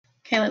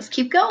Okay, let's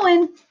keep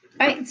going.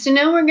 All right, so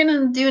now we're going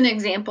to do an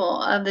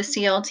example of the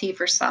CLT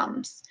for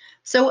sums.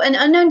 So an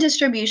unknown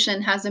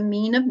distribution has a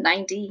mean of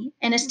 90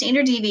 and a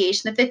standard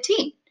deviation of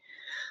 15.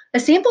 A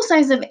sample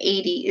size of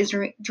 80 is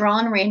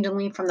drawn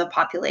randomly from the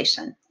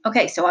population.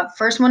 Okay, so at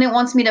first one, it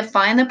wants me to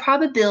find the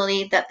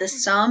probability that the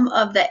sum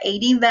of the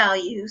 80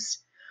 values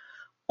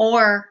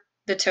or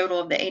the total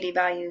of the 80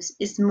 values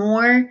is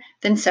more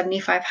than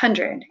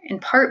 7,500. In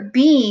part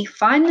B,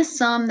 find the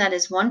sum that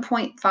is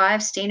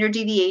 1.5 standard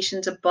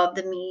deviations above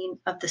the mean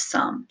of the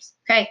sums.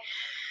 Okay,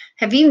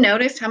 have you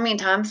noticed how many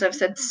times I've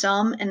said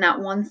sum in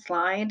that one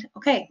slide?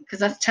 Okay, because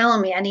that's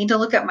telling me I need to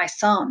look at my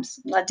sums.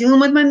 I'm not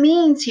dealing with my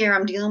means here,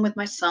 I'm dealing with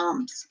my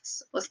sums.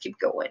 So let's keep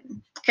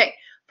going. Okay,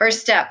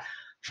 first step,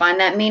 find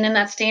that mean and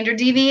that standard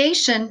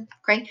deviation.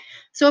 Okay,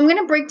 so I'm going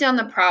to break down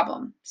the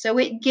problem. So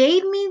it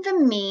gave me the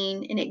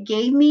mean and it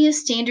gave me a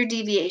standard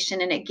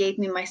deviation and it gave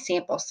me my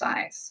sample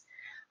size.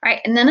 All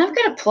right, and then I've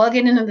got to plug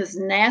it into this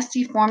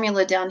nasty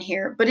formula down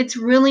here, but it's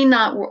really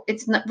not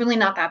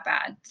that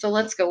bad. So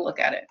let's go look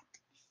at it.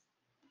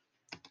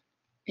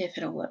 If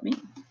it'll let me.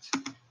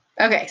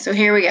 Okay, so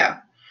here we go. All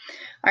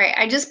right,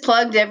 I just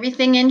plugged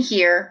everything in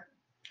here.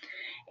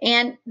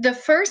 And the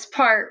first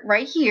part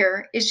right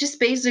here is just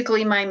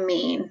basically my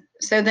mean.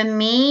 So the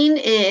mean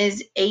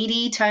is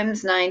 80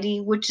 times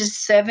 90, which is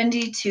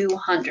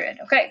 7,200.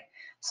 Okay,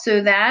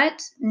 so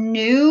that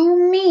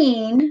new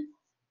mean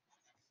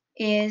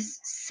is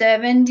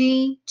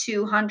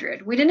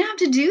 7,200. We didn't have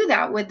to do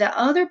that with the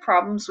other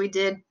problems we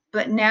did,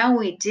 but now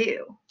we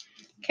do.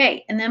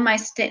 Okay, and then my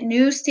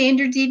new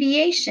standard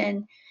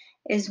deviation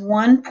is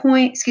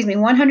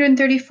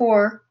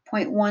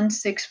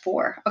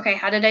 134.164. Okay,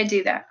 how did I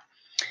do that?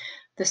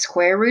 The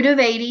square root of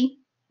 80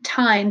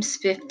 times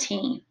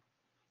 15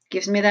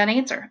 gives me that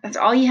answer. That's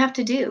all you have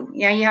to do.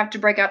 Yeah, you have to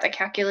break out the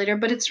calculator,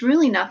 but it's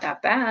really not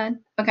that bad.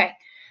 Okay,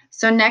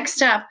 so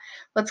next up,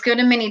 let's go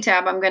to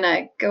Minitab. I'm going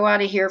to go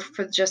out of here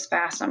for just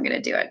fast. I'm going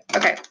to do it.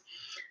 Okay,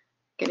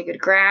 get a good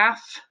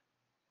graph.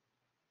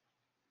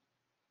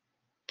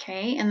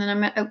 Okay, and then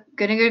I'm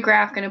going to go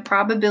graph, going to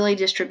probability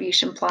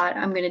distribution plot.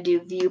 I'm going to do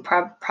view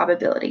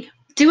probability.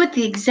 Do it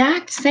the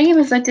exact same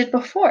as I did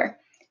before.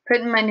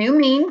 Put in my new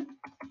mean,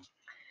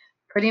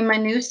 put in my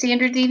new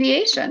standard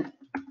deviation.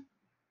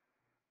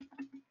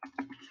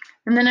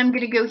 And then I'm going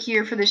to go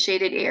here for the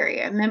shaded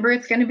area. Remember,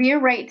 it's going to be a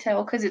right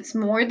tail because it's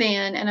more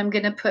than, and I'm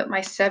going to put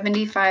my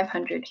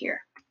 7,500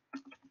 here.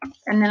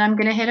 And then I'm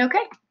going to hit OK.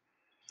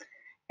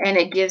 And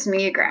it gives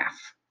me a graph.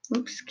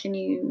 Oops, can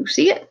you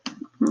see it? I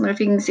don't know if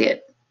you can see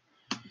it.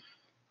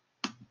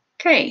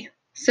 Okay,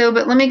 so,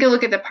 but let me go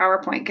look at the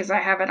PowerPoint because I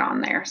have it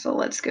on there. So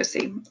let's go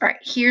see. All right,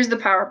 here's the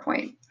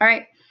PowerPoint. All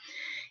right,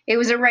 it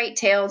was a right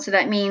tail, so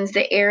that means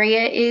the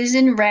area is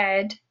in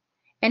red,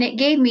 and it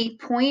gave me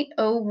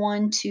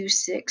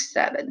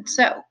 0.01267.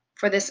 So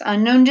for this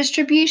unknown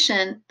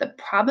distribution, the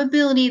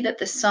probability that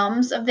the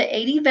sums of the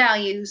 80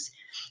 values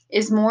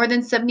is more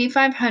than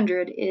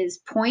 7,500 is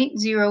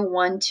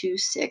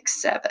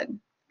 0.01267.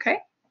 Okay.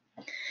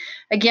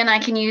 Again, I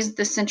can use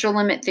the central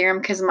limit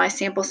theorem because my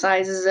sample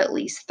size is at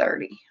least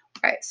 30.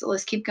 All right, so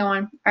let's keep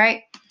going. All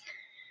right.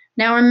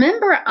 Now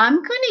remember, I'm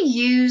going to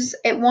use,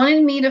 it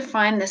wanted me to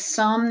find the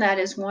sum that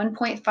is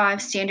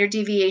 1.5 standard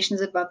deviations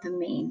above the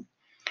mean.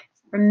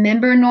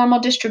 Remember normal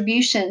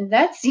distribution,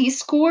 that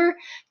z-score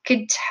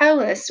could tell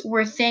us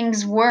where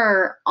things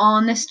were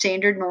on the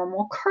standard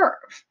normal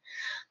curve.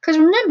 Because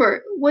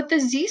remember, what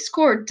the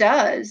z-score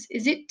does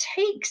is it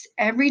takes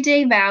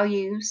everyday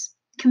values,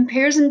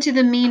 compares them to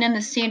the mean and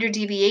the standard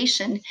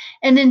deviation,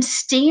 and then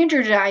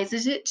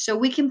standardizes it so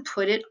we can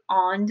put it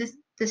on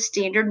the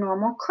standard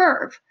normal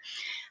curve.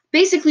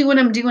 Basically, what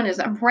I'm doing is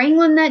I'm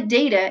wrangling that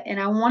data, and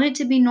I want it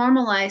to be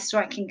normalized so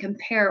I can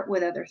compare it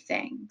with other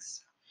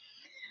things.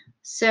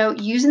 So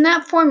using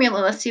that formula,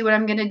 let's see what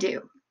I'm going to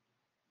do.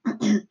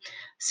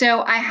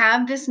 So I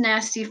have this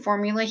nasty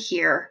formula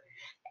here.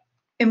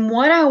 And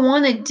what I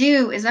want to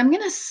do is I'm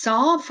going to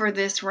solve for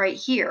this right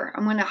here.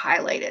 I'm going to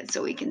highlight it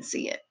so we can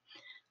see it.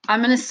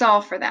 I'm going to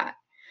solve for that.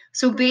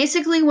 So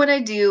basically what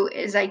I do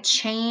is I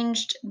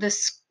changed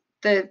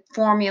the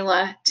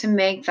formula to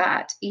make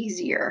that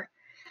easier.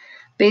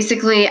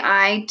 Basically,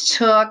 I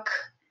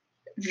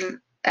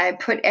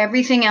put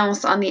everything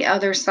else on the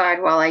other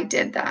side while I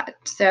did that.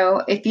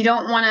 So if you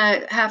don't want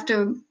to have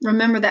to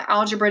remember the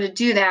algebra to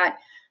do that,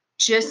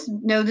 just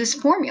know this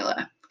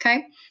formula,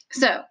 okay?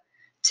 So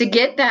to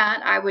get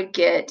that,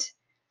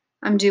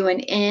 I'm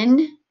doing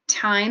n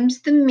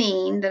times the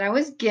mean that I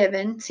was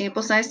given,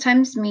 sample size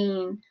times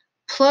mean,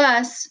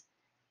 plus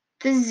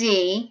the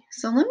z.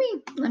 So let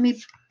me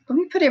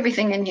put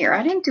everything in here.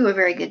 I didn't do a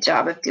very good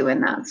job of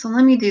doing that. So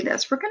let me do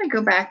this. We're going to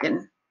go back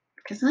and,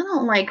 because I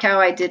don't like how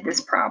I did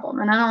this problem,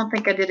 and I don't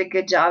think I did a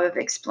good job of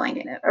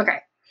explaining it. Okay.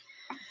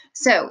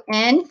 So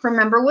n,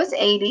 remember, was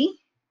 80.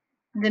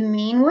 The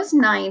mean was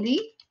 90.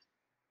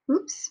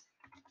 Oops.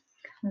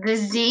 The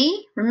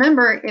z,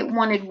 remember, it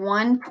wanted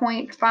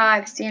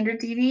 1.5 standard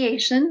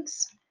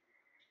deviations.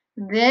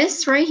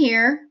 This right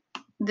here,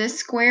 this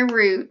square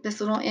root, this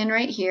little n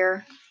right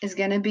here, is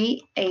going to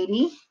be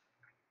 80.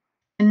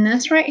 And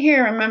this right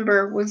here,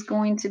 remember, was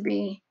going to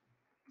be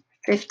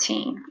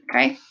 15,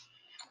 okay?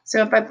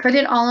 So if I put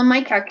it all in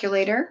my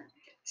calculator,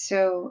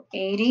 so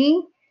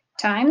 80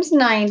 times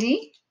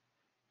 90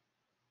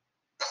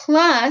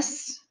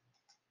 plus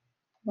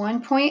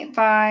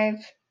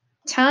 1.5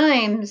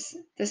 times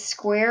the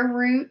square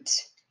root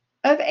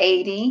of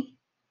 80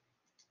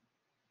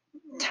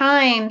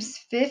 times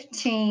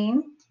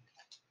 15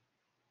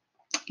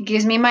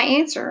 gives me my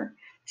answer,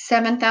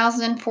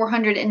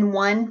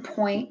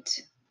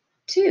 7,401.2.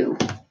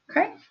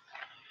 Okay,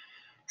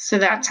 so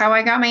that's how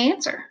I got my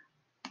answer.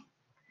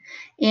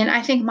 And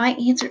I think my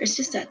answer is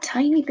just a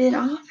tiny bit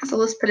off. So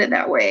let's put it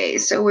that way.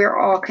 So we're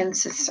all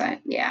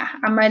consistent. Yeah,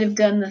 I might have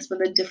done this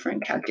with a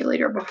different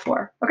calculator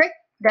before. Okay,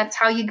 that's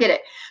how you get it.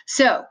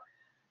 So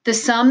the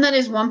sum that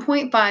is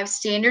 1.5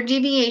 standard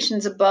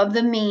deviations above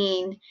the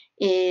mean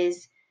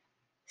is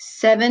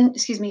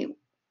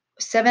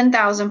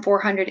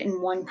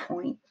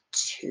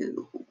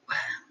 7,401.2.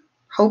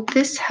 Hope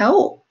this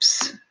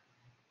helps.